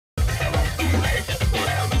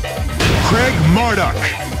like Marduk.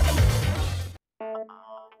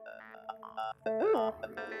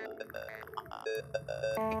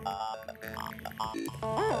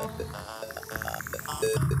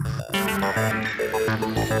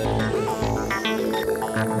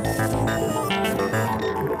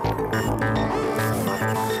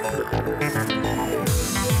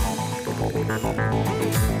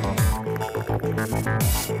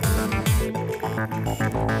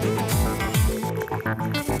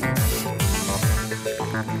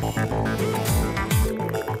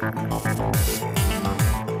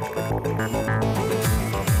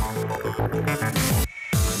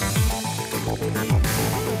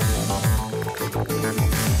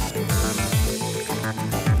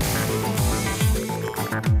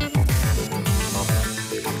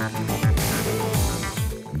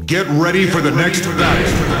 Get ready for the next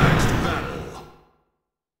battle.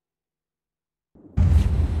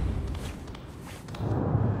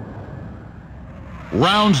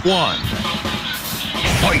 Round 1.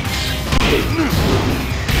 Fight!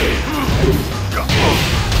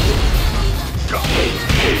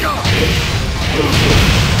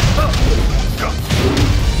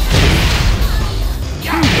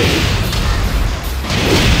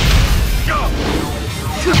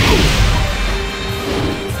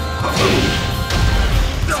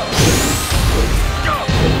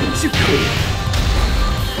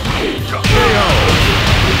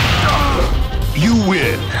 You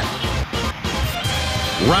win.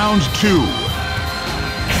 Round 2.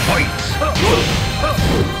 Fight.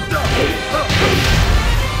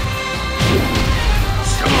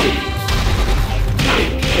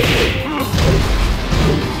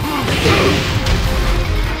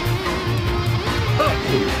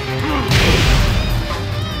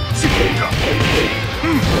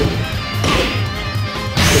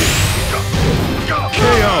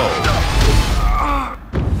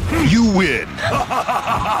 You win.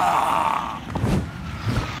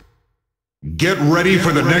 Get ready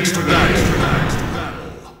for the next battle.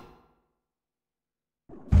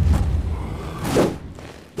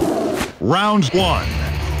 Round 1.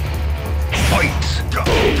 Fight.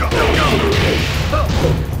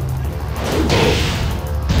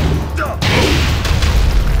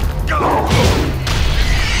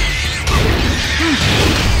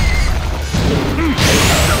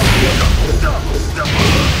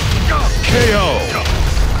 KO.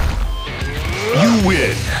 You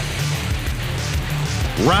win.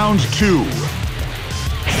 Round 2.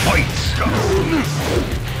 Fight.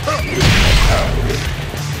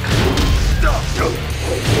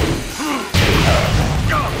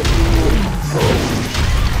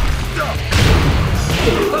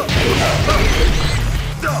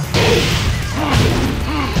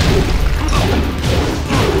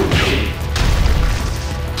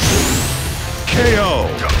 KO.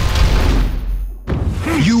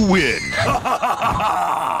 You win.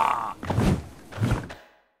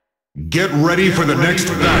 Get ready for the next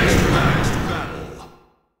battle.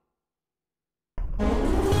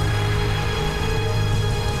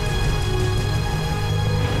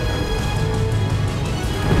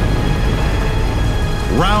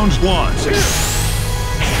 Round 1.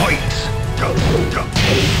 Fight.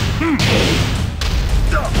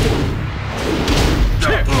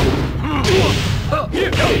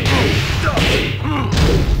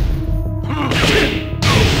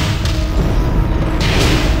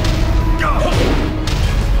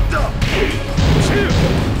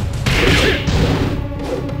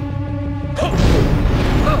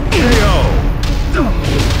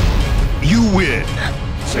 You win.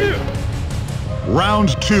 Round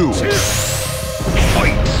 2.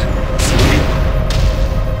 Fight.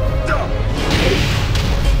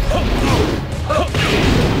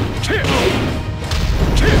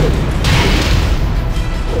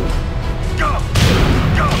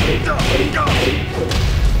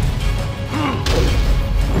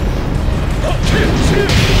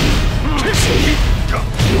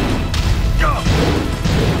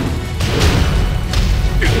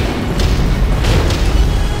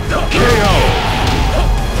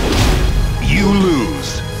 You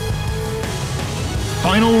lose.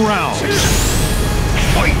 Final round.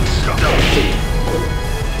 Fight.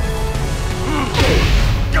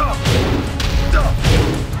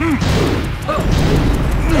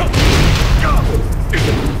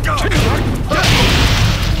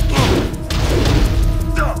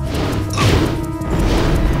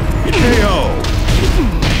 KO.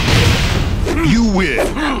 You win.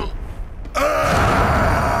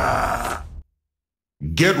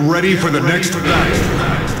 Get ready for the next battle.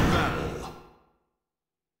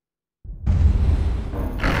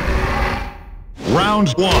 Round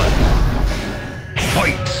 1.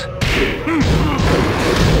 Fight.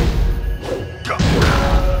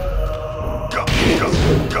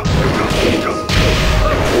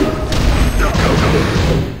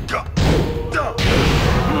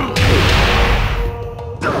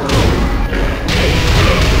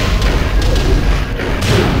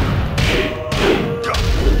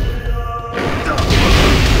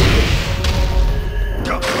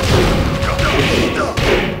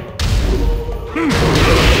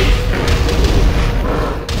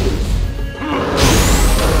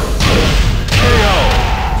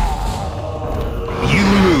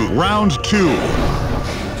 Round 2.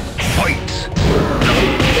 Fight!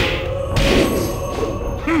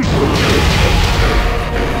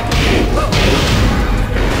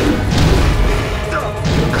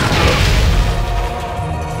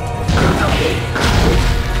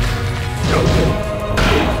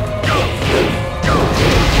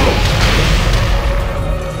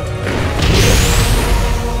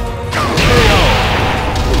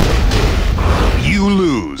 You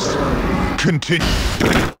lose. Continue.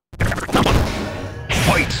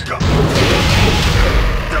 Fight!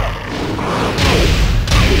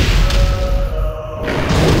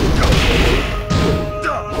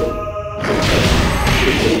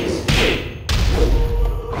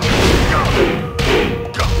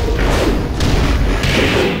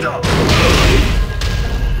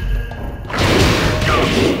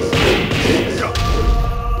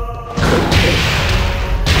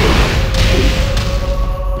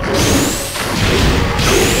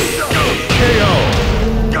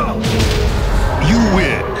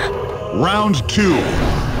 Round 2.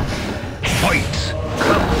 Fight!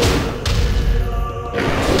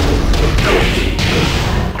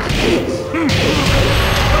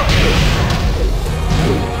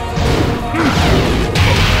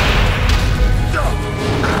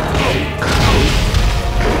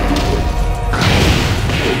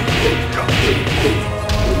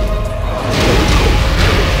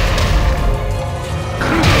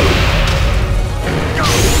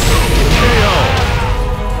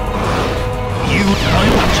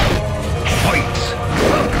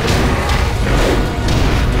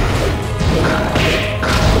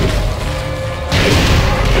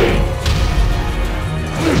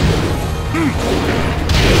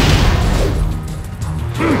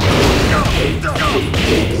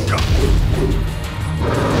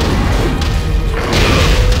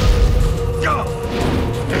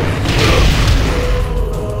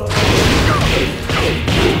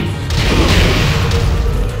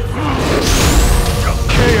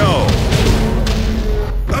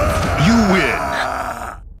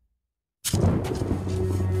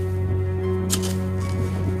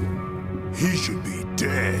 He should be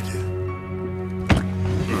dead.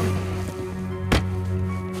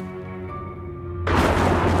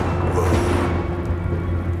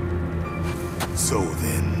 So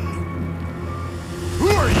then, who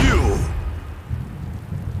are you?